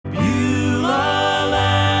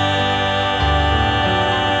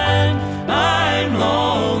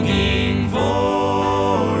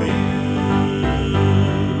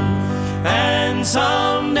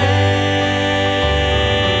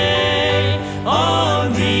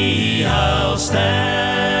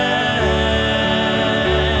stand.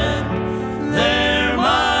 There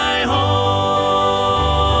my home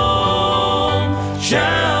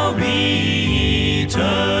shall be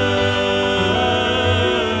eternal.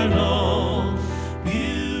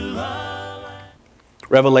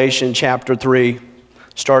 Revelation chapter 3,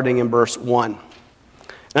 starting in verse 1.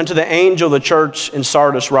 Unto the angel of the church in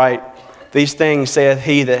Sardis write, These things saith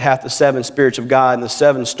he that hath the 7 spirits of God and the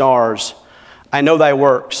 7 stars. I know thy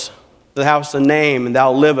works, that thou hast a name, and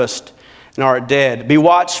thou livest, and art dead. Be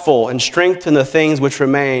watchful, and strengthen the things which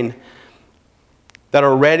remain, that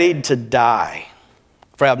are ready to die.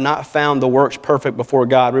 For I have not found the works perfect before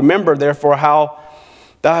God. Remember, therefore, how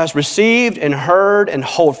thou hast received and heard, and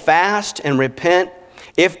hold fast, and repent.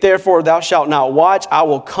 If therefore thou shalt not watch, I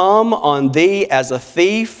will come on thee as a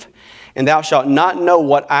thief, and thou shalt not know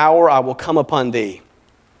what hour I will come upon thee.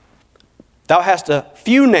 Thou hast a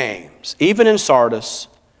few names, even in Sardis,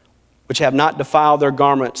 which have not defiled their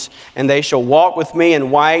garments, and they shall walk with me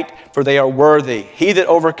in white, for they are worthy. He that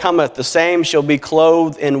overcometh, the same shall be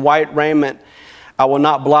clothed in white raiment. I will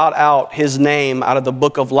not blot out his name out of the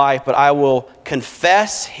book of life, but I will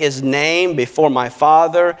confess his name before my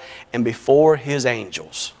Father and before his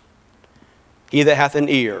angels. He that hath an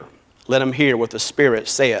ear, let him hear what the Spirit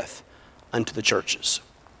saith unto the churches.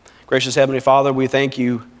 Gracious Heavenly Father, we thank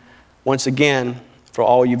you once again for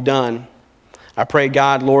all you've done. I pray,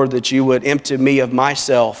 God, Lord, that you would empty me of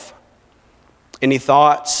myself, any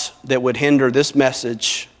thoughts that would hinder this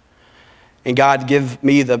message, and God, give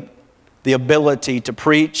me the ability to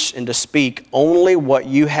preach and to speak only what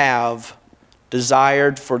you have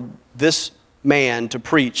desired for this man to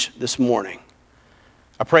preach this morning.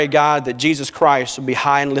 I pray, God, that Jesus Christ will be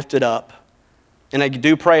high and lifted up. And I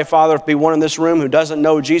do pray, Father, if there be one in this room who doesn't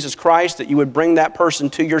know Jesus Christ, that you would bring that person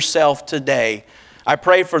to yourself today. I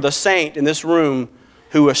pray for the saint in this room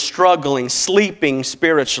who is struggling, sleeping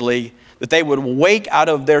spiritually, that they would wake out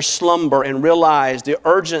of their slumber and realize the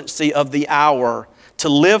urgency of the hour to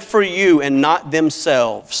live for you and not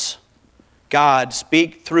themselves. God,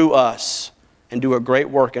 speak through us and do a great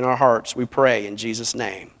work in our hearts, we pray in Jesus'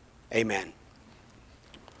 name. Amen.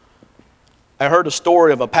 I heard a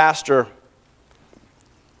story of a pastor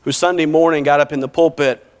who Sunday morning got up in the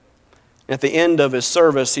pulpit, and at the end of his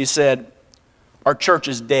service he said, our church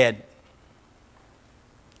is dead.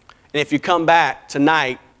 And if you come back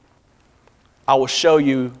tonight, I will show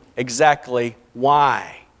you exactly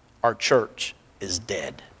why our church is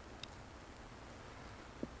dead.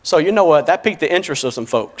 So you know what? That piqued the interest of some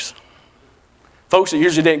folks. Folks that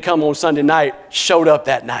usually didn't come on Sunday night showed up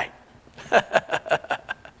that night.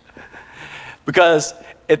 Because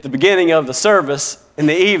at the beginning of the service in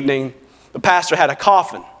the evening, the pastor had a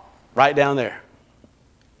coffin right down there.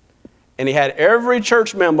 And he had every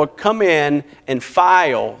church member come in and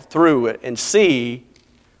file through it and see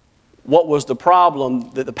what was the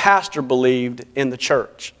problem that the pastor believed in the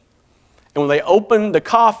church. And when they opened the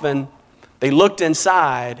coffin, they looked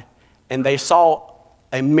inside and they saw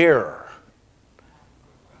a mirror.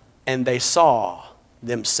 And they saw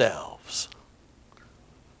themselves.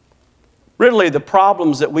 Really, the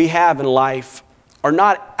problems that we have in life are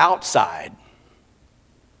not outside.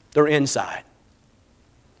 They're inside.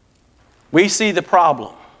 We see the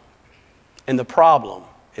problem, and the problem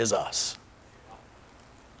is us.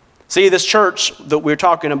 See, this church that we're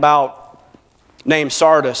talking about, named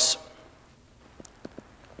Sardis,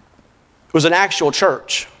 was an actual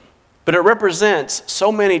church, but it represents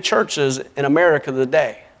so many churches in America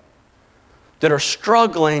today that are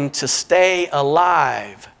struggling to stay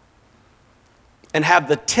alive and have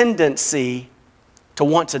the tendency to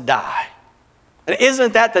want to die. And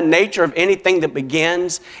isn't that the nature of anything that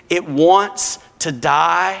begins? It wants to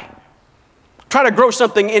die. Try to grow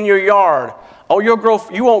something in your yard. Oh, you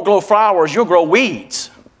won't grow flowers, you'll grow weeds.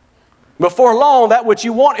 Before long, that which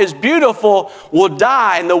you want is beautiful will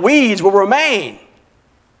die and the weeds will remain.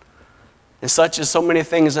 And such as so many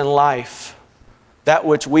things in life, that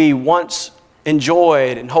which we once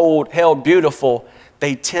enjoyed and held beautiful,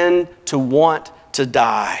 they tend to want to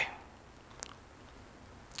die.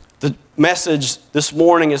 The message this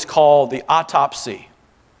morning is called The Autopsy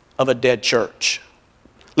of a Dead Church.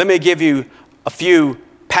 Let me give you a few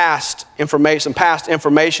past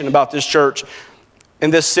information about this church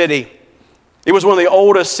in this city. It was one of the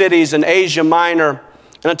oldest cities in Asia Minor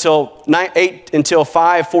until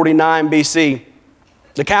 549 BC.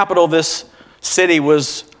 The capital of this city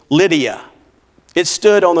was Lydia. It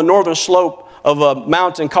stood on the northern slope of a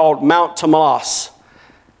mountain called Mount Tamas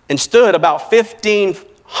and stood about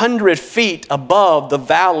 1,500 feet above the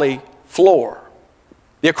valley floor.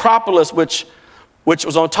 The Acropolis, which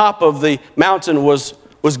was on top of the mountain, was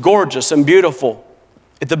was gorgeous and beautiful.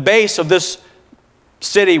 At the base of this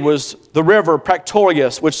city was the river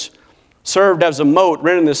Practorius, which served as a moat,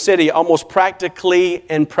 rendering the city almost practically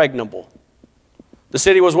impregnable. The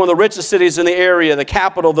city was one of the richest cities in the area, the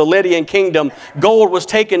capital of the Lydian kingdom. Gold was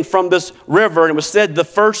taken from this river, and it was said the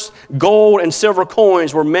first gold and silver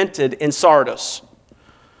coins were minted in Sardis.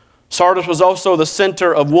 Sardis was also the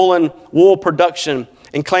center of wool production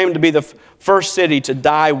and claimed to be the first city to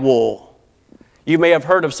dye wool. You may have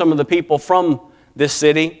heard of some of the people from this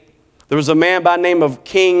city. There was a man by the name of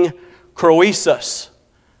King Croesus.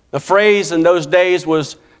 The phrase in those days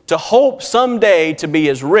was to hope someday to be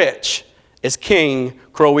as rich as King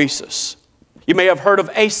Croesus. You may have heard of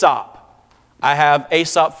Aesop. I have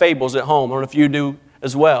Aesop fables at home. I don't know if you do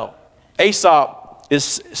as well. Aesop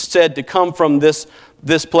is said to come from this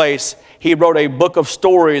place. He wrote a book of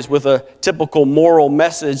stories with a typical moral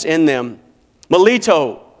message in them.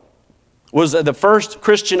 Melito was the first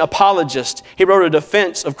Christian apologist. He wrote a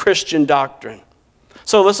defense of Christian doctrine.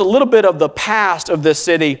 So that's a little bit of the past of this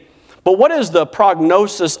city. But what is the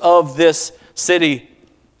prognosis of this city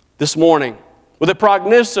this morning? Well, the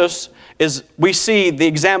prognosis is we see the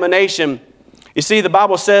examination. You see, the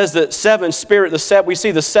Bible says that we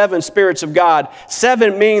see the seven spirits of God.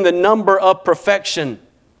 7 meaning the number of perfection.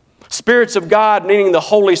 Spirits of God meaning the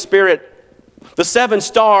Holy Spirit. The 7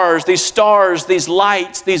 stars, these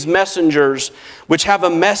lights, these messengers, which have a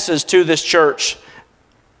message to this church.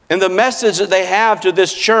 And the message that they have to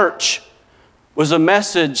this church was a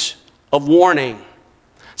message of warning,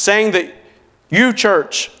 saying that you,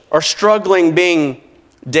 church, are struggling being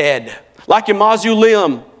dead. Like your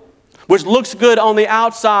mausoleum, which looks good on the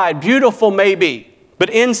outside, beautiful maybe, but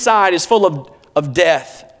inside is full of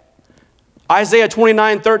death. Isaiah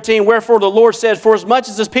 29:13, wherefore the Lord says, for as much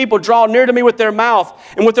as this people draw near to me with their mouth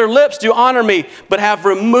and with their lips do honor me, but have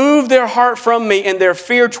removed their heart from me, and their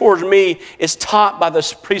fear towards me is taught by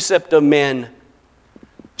the precept of men.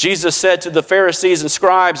 Jesus said to the Pharisees and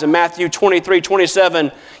scribes in Matthew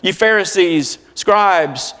 23:27, ye Pharisees,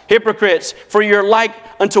 scribes, hypocrites, for you're like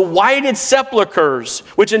unto whited sepulchres,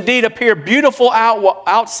 which indeed appear beautiful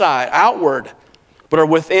outward, but are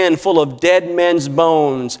within full of dead men's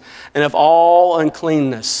bones and of all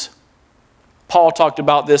uncleanness. Paul talked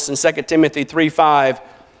about this in 2 Timothy 3:5,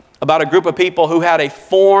 about a group of people who had a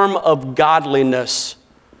form of godliness,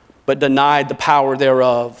 but denied the power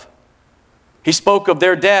thereof. He spoke of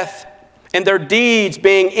their death and their deeds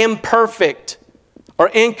being imperfect or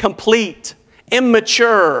incomplete,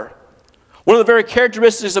 immature. One of the very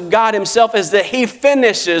characteristics of God himself is that he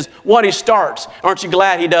finishes what he starts. Aren't you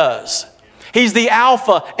glad he does? He's the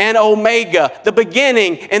Alpha and Omega, the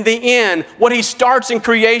beginning and the end. What he starts in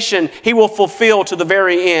creation, he will fulfill to the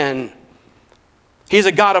very end. He's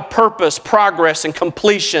a God of purpose, progress, and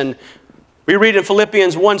completion. We read in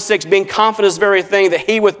Philippians 1:6, being confident of this very thing, that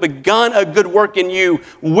he who hath begun a good work in you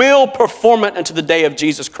will perform it unto the day of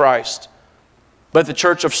Jesus Christ. But at the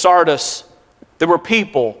church of Sardis, there were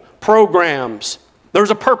people, programs. There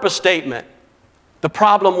was a purpose statement. The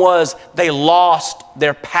problem was they lost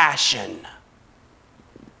their passion.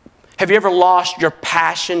 Have you ever lost your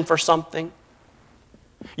passion for something?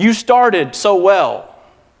 You started so well,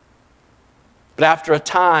 but after a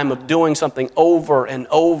time of doing something over and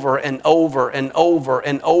over and over and over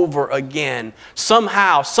and over again,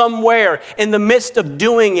 somehow, somewhere in the midst of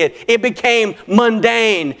doing it, it became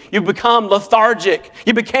mundane. You become lethargic.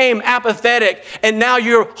 You became apathetic. And now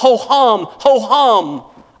you're ho-hum.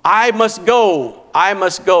 I must go.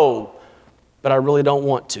 But I really don't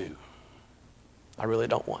want to.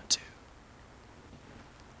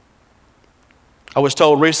 I was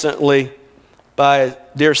told recently by a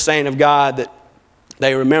dear saint of God that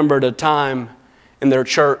they remembered a time in their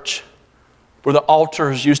church where the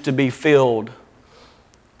altars used to be filled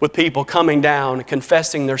with people coming down and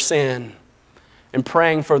confessing their sin and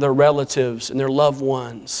praying for their relatives and their loved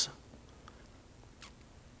ones.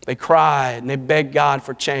 They cried and they begged God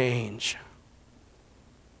for change.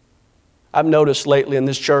 I've noticed lately in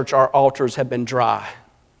this church our altars have been dry.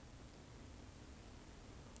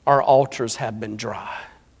 Our altars have been dry.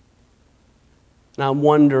 And I'm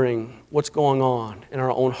wondering what's going on in our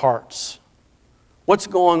own hearts. What's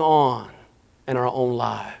going on in our own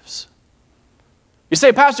lives? You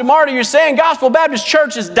say, Pastor Marty, you're saying Gospel Baptist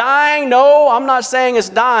Church is dying? No, I'm not saying it's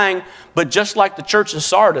dying, but just like the church in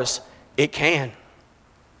Sardis, it can.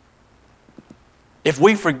 If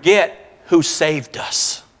we forget who saved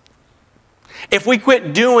us, if we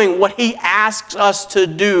quit doing what he asks us to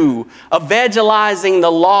do, evangelizing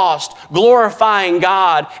the lost, glorifying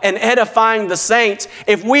God, and edifying the saints,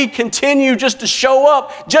 if we continue just to show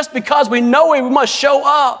up just because we know we must show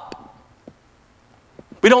up,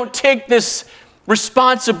 We don't take this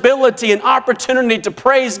responsibility and opportunity to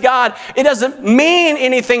praise God. It doesn't mean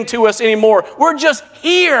anything to us anymore. We're just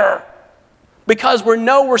here because we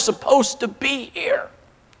know we're supposed to be here.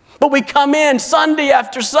 But we come in Sunday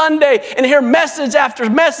after Sunday and hear message after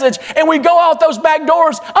message, and we go out those back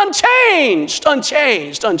doors unchanged.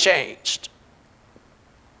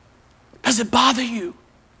 Does it bother you?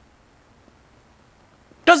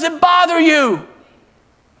 Does it bother you?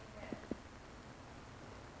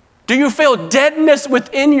 Do you feel deadness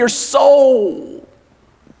within your soul?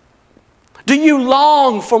 Do you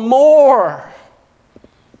long for more?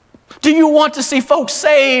 Do you want to see folks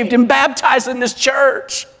saved and baptized in this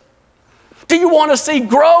church? Do you want to see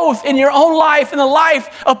growth in your own life and the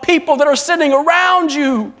life of people that are sitting around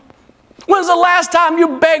you? When's the last time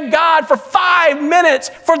you begged God for 5 minutes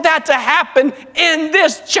for that to happen in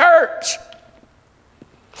this church?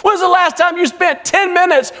 When's the last time you spent 10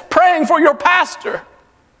 minutes praying for your pastor?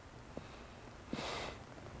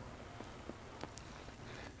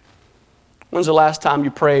 When's the last time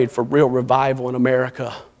you prayed for real revival in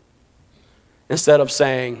America instead of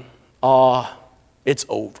saying, "Oh, it's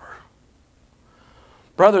over"?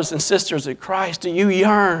 Brothers and sisters in Christ, do you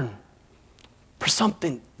yearn for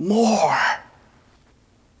something more?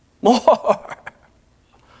 More.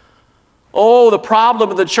 Oh, the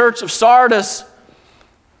problem of the church of Sardis,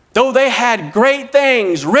 though they had great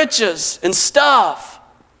things, riches and stuff,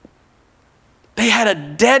 they had a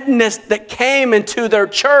deadness that came into their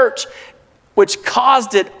church which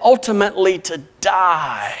caused it ultimately to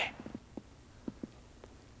die.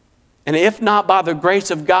 And if not by the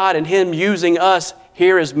grace of God and Him using us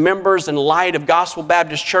here as members and light of Gospel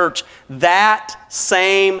Baptist Church, that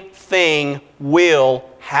same thing will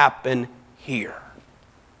happen here.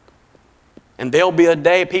 And there'll be a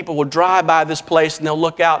day people will drive by this place and they'll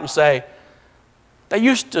look out and say, they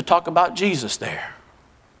used to talk about Jesus there.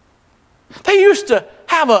 They used to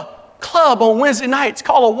have a club on Wednesday nights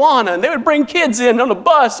called Awana, and they would bring kids in on a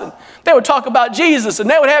bus and they would talk about Jesus, and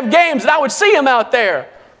they would have games and I would see them out there.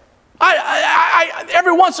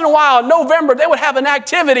 Every once in a while in November they would have an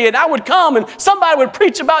activity and I would come and somebody would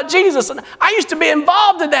preach about Jesus, and I used to be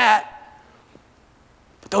involved in that.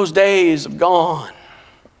 But those days have gone.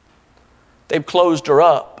 They've closed her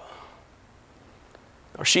up,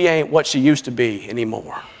 or she ain't what she used to be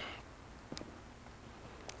anymore.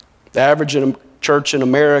 The average church in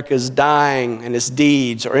America is dying and its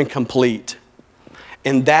deeds are incomplete.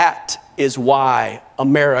 And that is why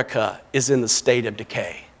America is in the state of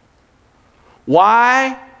decay.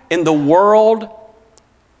 Why in the world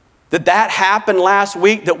did that happen last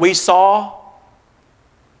week that we saw?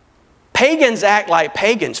 Pagans act like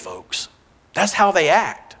pagans, folks. That's how they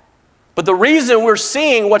act. But the reason we're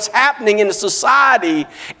seeing what's happening in the society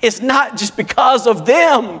is not just because of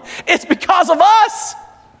them. It's because of us.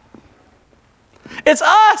 It's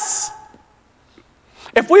us.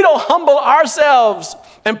 If we don't humble ourselves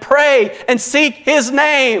and pray and seek His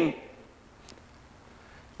name,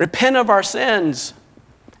 repent of our sins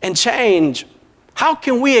and change, how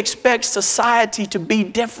can we expect society to be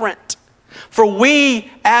different? For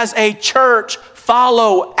we as a church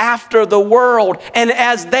follow after the world, and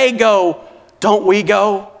as they go, don't we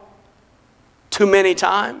go too many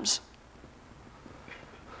times?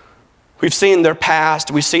 We've seen their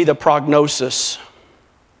past. We see the prognosis.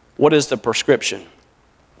 What is the prescription?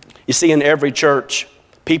 You see, in every church,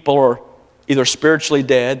 people are either spiritually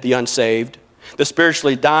dead, the unsaved, the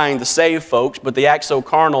spiritually dying, the saved folks, but they act so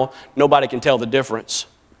carnal, nobody can tell the difference.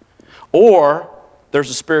 Or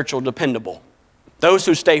there's a spiritual dependable, those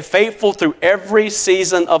who stay faithful through every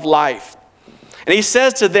season of life. And He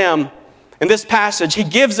says to them in this passage, He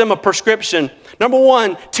gives them a prescription. Number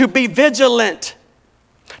one, to be vigilant.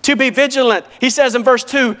 To be vigilant. He says in verse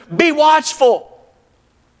 2, be watchful.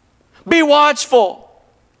 Be watchful.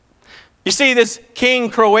 You see, this King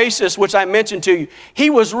Croesus, which I mentioned to you, he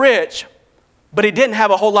was rich, but he didn't have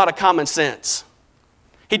a whole lot of common sense.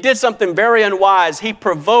 He did something very unwise. He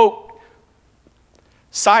provoked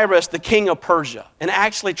Cyrus, the king of Persia, and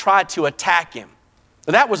actually tried to attack him.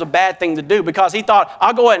 Now, that was a bad thing to do because he thought,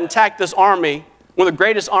 I'll go ahead and attack this army, one of the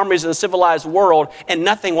greatest armies in the civilized world, and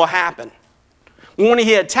nothing will happen. When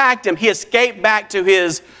he attacked him, he escaped back to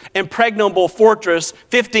his impregnable fortress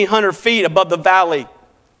 1,500 feet above the valley.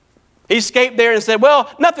 He escaped there and said,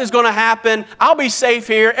 well, nothing's going to happen. I'll be safe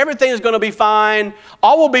here. Everything is going to be fine.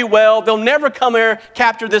 All will be well. They'll never come here,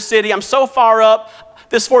 capture this city. I'm so far up.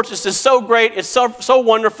 This fortress is so great. It's so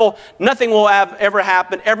wonderful. Nothing will ever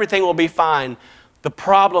happen. Everything will be fine. The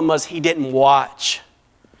problem was he didn't watch.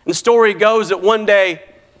 And the story goes that one day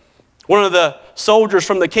One of the soldiers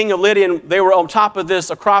from the king of Lydia, they were on top of this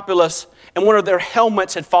Acropolis, and one of their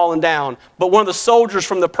helmets had fallen down. But one of the soldiers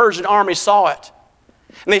from the Persian army saw it.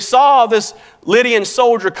 And they saw this Lydian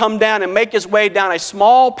soldier come down and make his way down a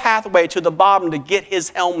small pathway to the bottom to get his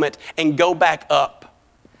helmet and go back up.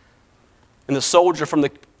 And the soldier from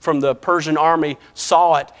the Persian army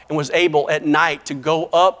saw it and was able at night to go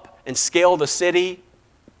up and scale the city,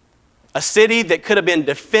 a city that could have been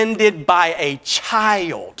defended by a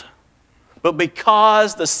child. But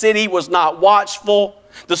because the city was not watchful,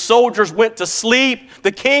 the soldiers went to sleep,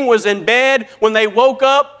 the king was in bed. When they woke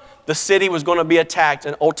up, the city was going to be attacked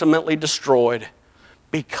and ultimately destroyed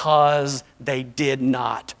because they did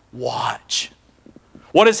not watch.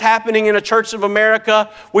 What is happening in a Church of America?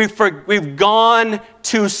 We've gone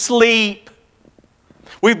to sleep.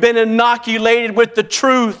 We've been inoculated with the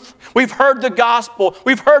truth. We've heard the gospel.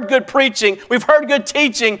 We've heard good preaching. We've heard good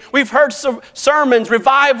teaching. We've heard sermons,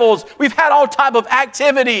 revivals. We've had all type of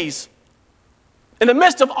activities. In the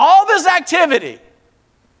midst of all this activity,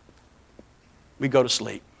 we go to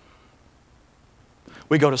sleep.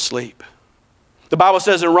 We go to sleep. The Bible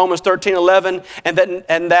says in Romans 13:11, and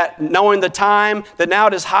that knowing the time, that now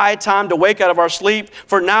it is high time to wake out of our sleep,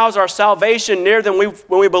 for now is our salvation nearer than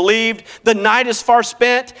when we believed. The night is far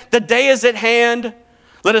spent, the day is at hand.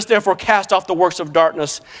 Let us therefore cast off the works of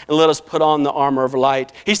darkness and let us put on the armor of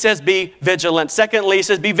light. He says, be vigilant. Secondly, he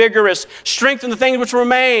says, be vigorous. Strengthen the things which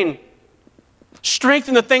remain.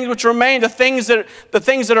 Strengthen the things which remain, the things that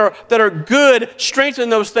are good. Strengthen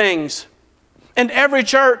those things. In every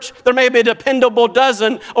church, there may be a dependable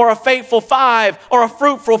dozen or a faithful 5 or a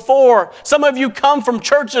fruitful 4. Some of you come from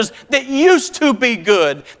churches that used to be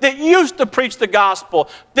good, that used to preach the gospel,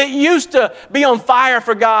 that used to be on fire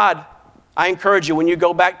for God. I encourage you, when you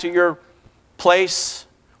go back to your place,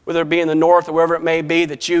 whether it be in the north or wherever it may be,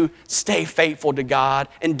 that you stay faithful to God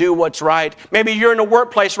and do what's right. Maybe you're in a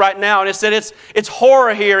workplace right now and it's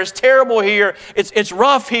horror here, it's terrible here, it's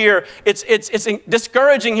rough here, it's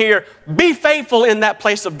discouraging here. Be faithful in that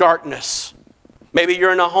place of darkness. Maybe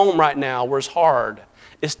you're in a home right now where it's hard,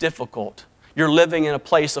 it's difficult. You're living in a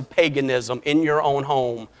place of paganism in your own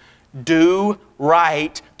home. Do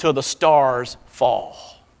right till the stars fall.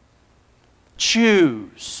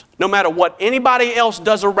 Choose. No matter what anybody else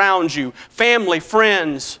does around you, family,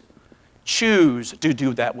 friends, choose to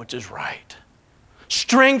do that which is right.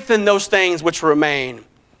 Strengthen those things which remain.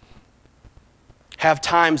 Have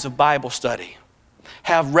times of Bible study.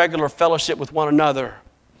 Have regular fellowship with one another.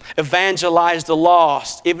 Evangelize the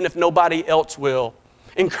lost, even if nobody else will.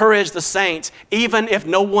 Encourage the saints, even if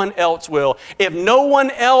no one else will. If no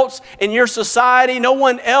one else in your society, no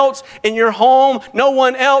one else in your home, no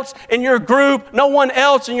one else in your group, no one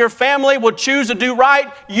else in your family will choose to do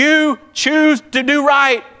right, you choose to do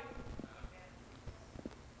right.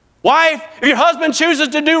 Wife, if your husband chooses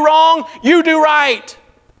to do wrong, you do right.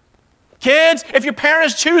 Kids, if your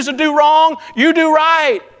parents choose to do wrong, you do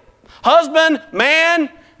right. Husband, man,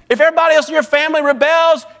 if everybody else in your family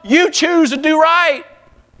rebels, you choose to do right.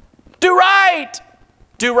 Do right.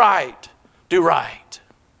 Do right. Do right.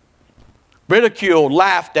 Ridiculed,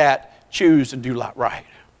 laughed at, choose to do right.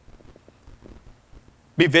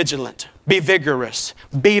 Be vigilant. Be vigorous.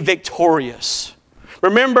 Be victorious.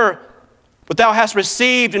 Remember what thou hast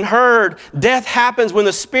received and heard. Death happens when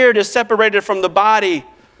the spirit is separated from the body.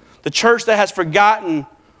 The church that has forgotten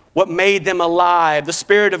what made them alive. The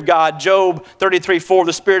Spirit of God, Job 33:4,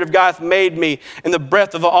 the Spirit of God hath made me, and the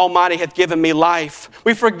breath of the Almighty hath given me life.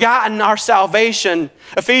 We've forgotten our salvation.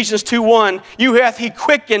 Ephesians 2:1, you hath he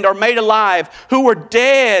quickened or made alive, who were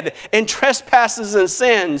dead in trespasses and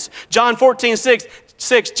sins. John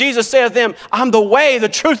 14:6, Jesus said to them, I'm the way, the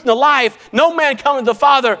truth, and the life. No man cometh to the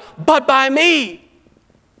Father but by me.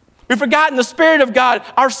 We've forgotten the Spirit of God,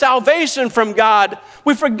 our salvation from God.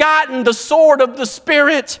 We've forgotten the sword of the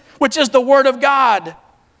Spirit, which is the Word of God.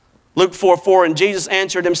 Luke 4:4, and Jesus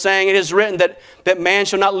answered him, saying, it is written that man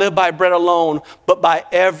shall not live by bread alone, but by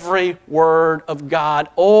every word of God.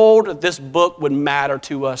 Oh, that this book would matter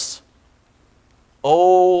to us.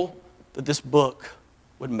 Oh, that this book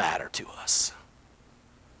would matter to us.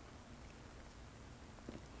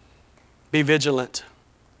 Be vigilant.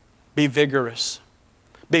 Be vigorous.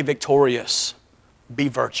 Be victorious. Be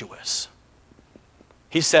virtuous.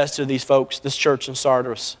 He says to these folks, this church in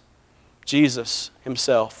Sardis, Jesus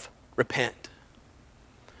himself, repent.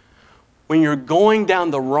 When you're going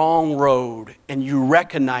down the wrong road and you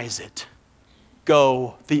recognize it,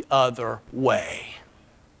 go the other way.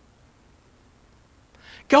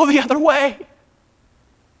 Go the other way.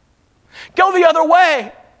 Go the other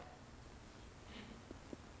way.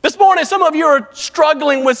 This morning, some of you are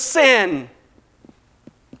struggling with sin.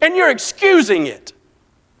 And you're excusing it.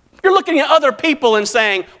 You're looking at other people and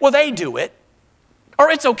saying, well, they do it. Or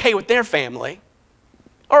it's okay with their family.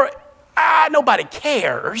 Or, nobody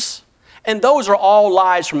cares. And those are all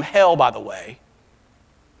lies from hell, by the way.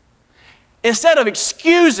 Instead of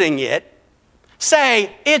excusing it,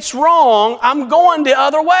 say, it's wrong, I'm going the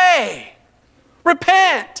other way.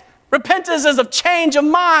 Repent. Repentance is a change of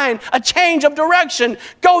mind, a change of direction.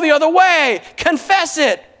 Go the other way. Confess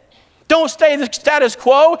it. Don't stay the status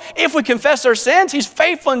quo. If we confess our sins, He's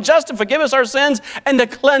faithful and just to forgive us our sins and to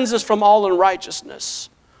cleanse us from all unrighteousness.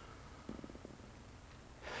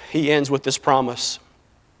 He ends with this promise.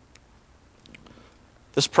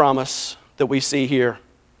 This promise that we see here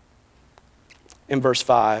in verse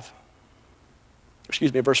 4.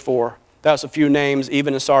 Thus a few names,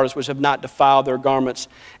 even in Sardis, which have not defiled their garments,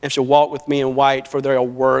 and shall walk with me in white, for they are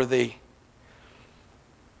worthy.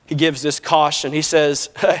 He gives this caution. He says,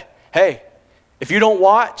 hey, if you don't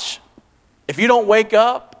watch, if you don't wake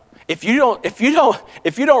up, if you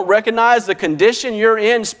don't recognize the condition you're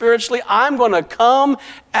in spiritually, I'm going to come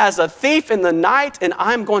as a thief in the night, and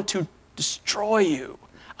I'm going to destroy you.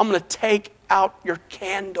 I'm going to take out your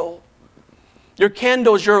candle. Your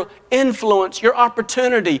candle is your influence, your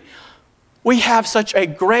opportunity. We have such a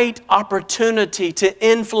great opportunity to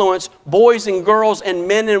influence boys and girls and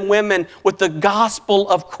men and women with the gospel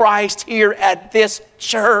of Christ here at this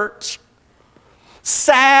church.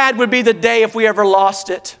 Sad would be the day if we ever lost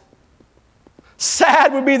it.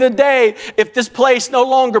 Sad would be the day if this place no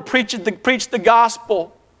longer preached the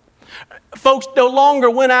gospel. Folks no longer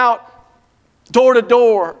went out door to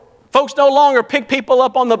door. Folks no longer picked people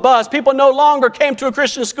up on the bus. People no longer came to a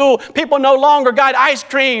Christian school. People no longer got ice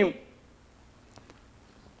cream.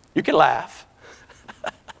 You can laugh.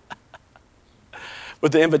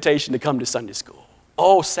 With the invitation to come to Sunday school.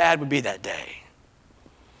 Oh, sad would be that day.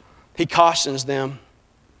 He cautions them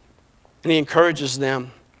and he encourages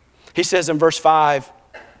them. He says in verse 5,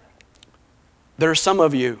 there are some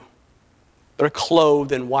of you that are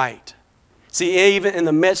clothed in white. See, even in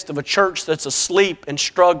the midst of a church that's asleep and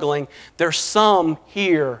struggling, there's some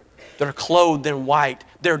here that are clothed in white.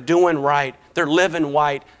 They're doing right. They're living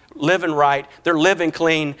right. They're living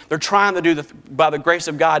clean. They're trying to by the grace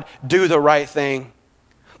of God, do the right thing.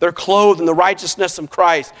 They're clothed in the righteousness of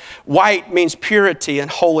Christ. White means purity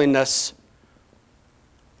and holiness.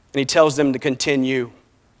 And he tells them to continue.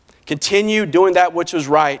 Continue doing that which is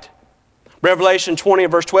right. Revelation 20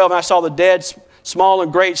 and verse 12, and I saw the dead, small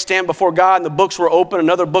and great, stand before God, and the books were open.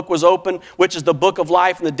 Another book was open, which is the book of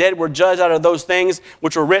life, and the dead were judged out of those things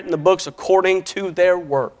which were written in the books according to their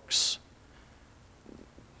works.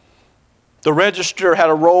 The register had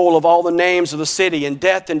a roll of all the names of the city, and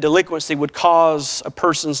death and delinquency would cause a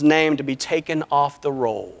person's name to be taken off the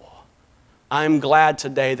roll. I'm glad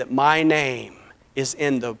today that my name is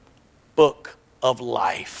in the book of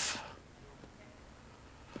life.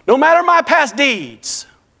 No matter my past deeds.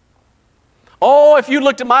 Oh, if you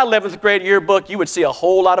looked at my 11th grade yearbook, you would see a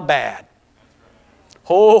whole lot of bad.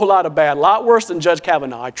 Whole lot of bad. A lot worse than Judge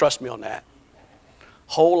Kavanaugh, trust me on that.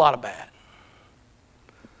 Whole lot of bad.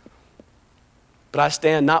 But I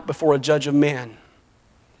stand not before a judge of men.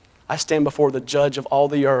 I stand before the judge of all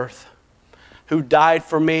the earth, who died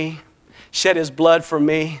for me, shed his blood for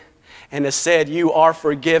me, and has said, you are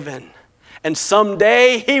forgiven. And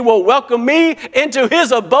someday he will welcome me into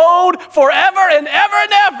his abode forever and ever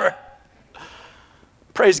and ever.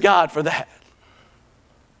 Praise God for that.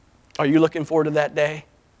 Are you looking forward to that day?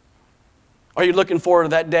 Are you looking forward to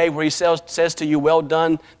that day where he says to you, well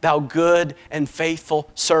done, thou good and faithful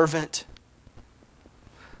servant?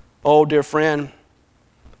 Oh, dear friend,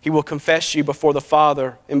 he will confess you before the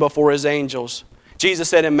Father and before his angels. Jesus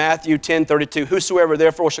said in Matthew 10:32, whosoever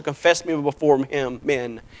therefore shall confess me before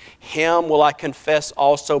men, him will I confess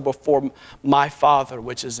also before my Father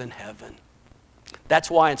which is in heaven.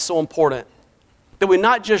 That's why it's so important that we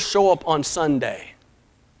not just show up on Sunday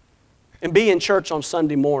and be in church on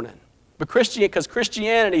Sunday morning. But because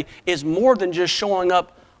Christianity is more than just showing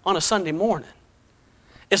up on a Sunday morning.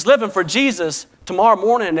 It's living for Jesus tomorrow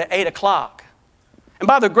morning at 8 o'clock. And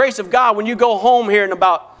by the grace of God, when you go home here in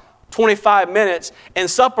about 25 minutes and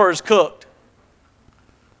supper is cooked,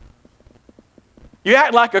 you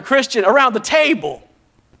act like a Christian around the table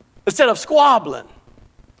instead of squabbling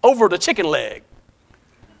over the chicken leg.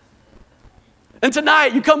 And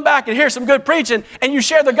tonight you come back and hear some good preaching and you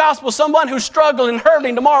share the gospel with someone who's struggling and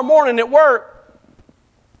hurting tomorrow morning at work.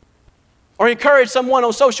 Or encourage someone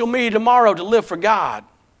on social media tomorrow to live for God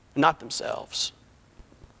and not themselves.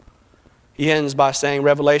 He ends by saying,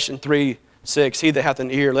 Revelation 3:6, he that hath an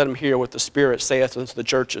ear, let him hear what the Spirit saith unto the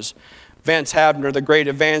churches. Vance Havner, the great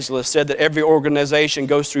evangelist, said that every organization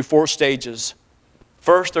goes through 4 stages.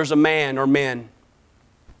 First, there's a man or men.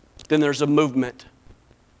 Then there's a movement.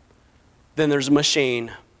 Then there's a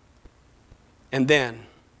machine. And then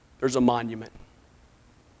there's a monument.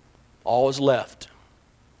 All is left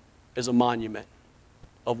is a monument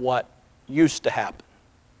of what used to happen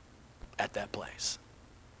at that place.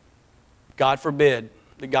 God forbid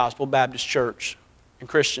the Gospel Baptist Church and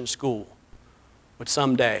Christian school would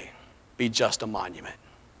someday be just a monument.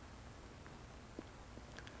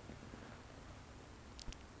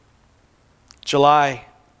 July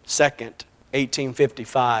 2nd,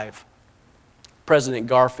 1855, President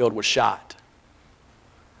Garfield was shot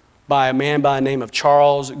by a man by the name of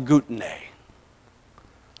Charles Goutenay.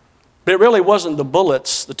 But it really wasn't the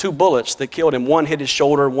bullets, the 2 bullets that killed him. One hit his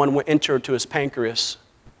shoulder, one entered to his pancreas.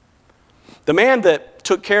 The man that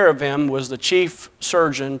took care of him was the chief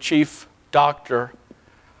surgeon, chief doctor.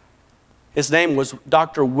 His name was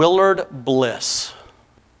Dr. Willard Bliss.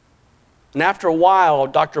 And after a while,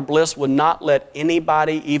 Dr. Bliss would not let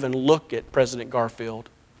anybody even look at President Garfield.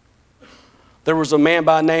 There was a man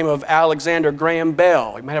by the name of Alexander Graham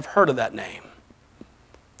Bell. You might have heard of that name.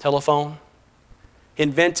 Telephone. He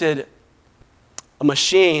invented a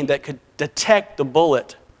machine that could detect the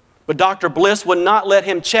bullet. But Dr. Bliss would not let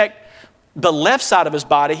him check the left side of his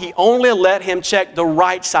body. He only let him check the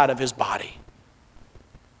right side of his body.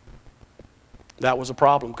 That was a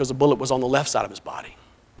problem because the bullet was on the left side of his body.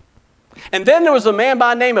 And then there was a man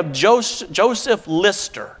by the name of Joseph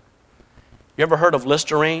Lister. You ever heard of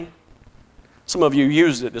Listerine? Some of you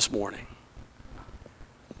used it this morning.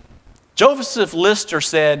 Joseph Lister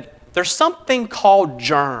said, there's something called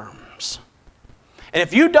germs. And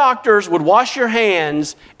if you doctors would wash your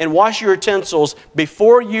hands and wash your utensils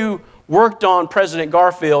before you worked on President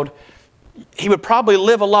Garfield, he would probably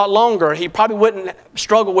live a lot longer. He probably wouldn't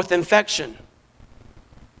struggle with infection.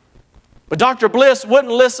 But Dr. Bliss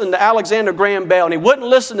wouldn't listen to Alexander Graham Bell, and he wouldn't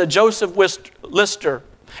listen to Joseph Lister.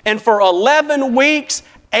 And for 11 weeks,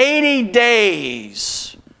 80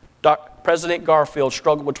 days, President Garfield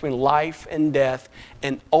struggled between life and death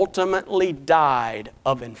and ultimately died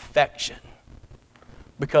of infection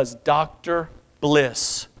because Dr.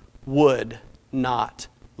 Bliss would not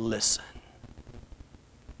listen.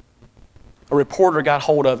 A reporter got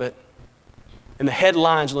hold of it, and the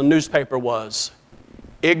headlines in the newspaper was,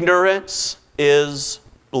 "Ignorance is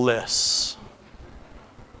bliss."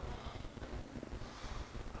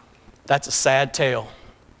 That's a sad tale.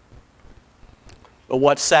 But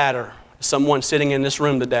what's sadder is someone sitting in this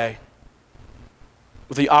room today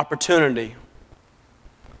with the opportunity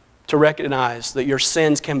to recognize that your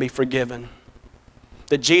sins can be forgiven,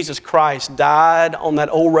 that Jesus Christ died on that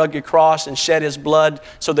old rugged cross and shed his blood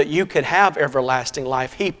so that you could have everlasting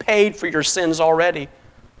life. He paid for your sins already.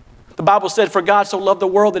 The Bible said, "For God so loved the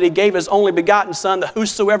world that he gave his only begotten Son, that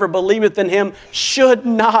whosoever believeth in him should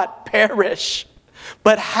not perish,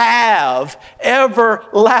 but have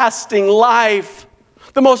everlasting life."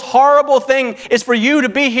 The most horrible thing is for you to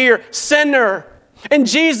be here, sinner, and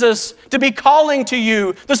Jesus to be calling to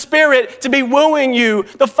you, the Spirit to be wooing you,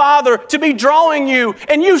 the Father to be drawing you,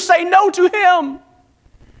 and you say no to him.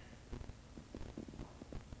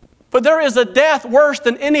 But there is a death worse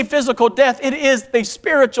than any physical death. It is the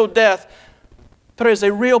spiritual death. There is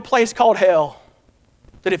a real place called hell.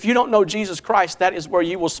 That if you don't know Jesus Christ, that is where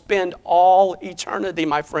you will spend all eternity,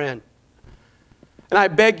 my friend. And I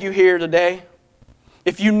beg you here today,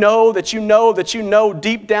 if you know that you know that you know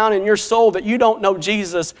deep down in your soul that you don't know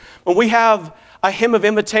Jesus, when we have a hymn of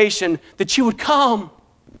invitation, that you would come.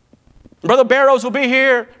 Brother Barrows will be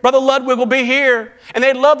here. Brother Ludwig will be here. And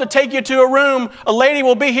they'd love to take you to a room. A lady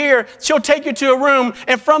will be here. She'll take you to a room.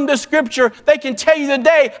 And from this scripture, they can tell you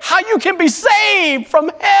today how you can be saved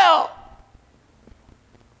from hell.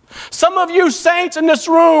 Some of you saints in this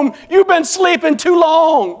room, you've been sleeping too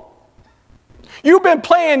long. You've been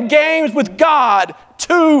playing games with God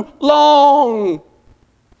too long.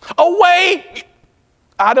 Awake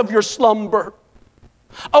out of your slumber.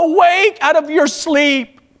 Awake out of your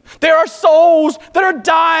sleep. There are souls that are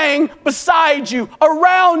dying beside you,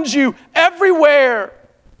 around you, everywhere.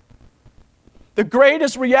 The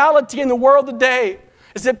greatest reality in the world today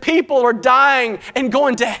is that people are dying and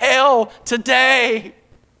going to hell today.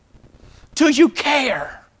 Do you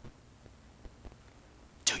care?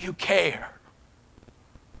 Do you care?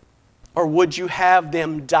 Or would you have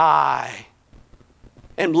them die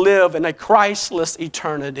and live in a Christless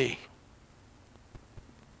eternity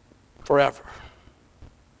forever?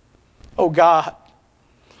 Oh God,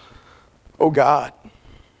 oh God.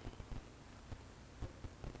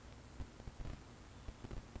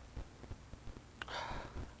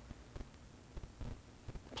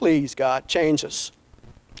 Please, God, change us.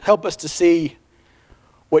 Help us to see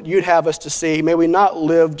what you'd have us to see. May we not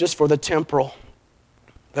live just for the temporal,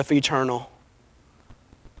 but for eternal.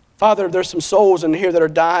 Father, there's some souls in here that are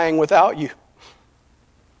dying without you.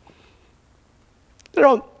 They're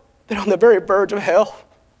on the very verge of hell.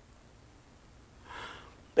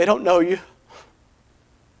 They don't know you.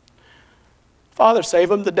 Father, save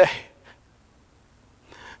them today.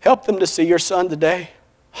 Help them to see your Son today,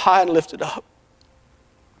 high and lifted up.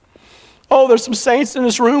 Oh, there's some saints in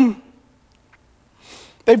this room.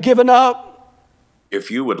 They've given up. If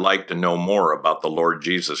you would like to know more about the Lord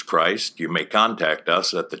Jesus Christ, you may contact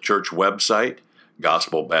us at the church website,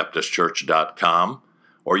 gospelbaptistchurch.com,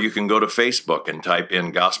 or you can go to Facebook and type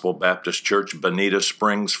in Gospel Baptist Church, Bonita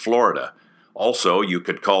Springs, Florida. Also, you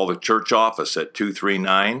could call the church office at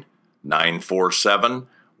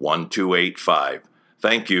 239-947-1285.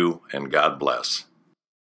 Thank you, and God bless.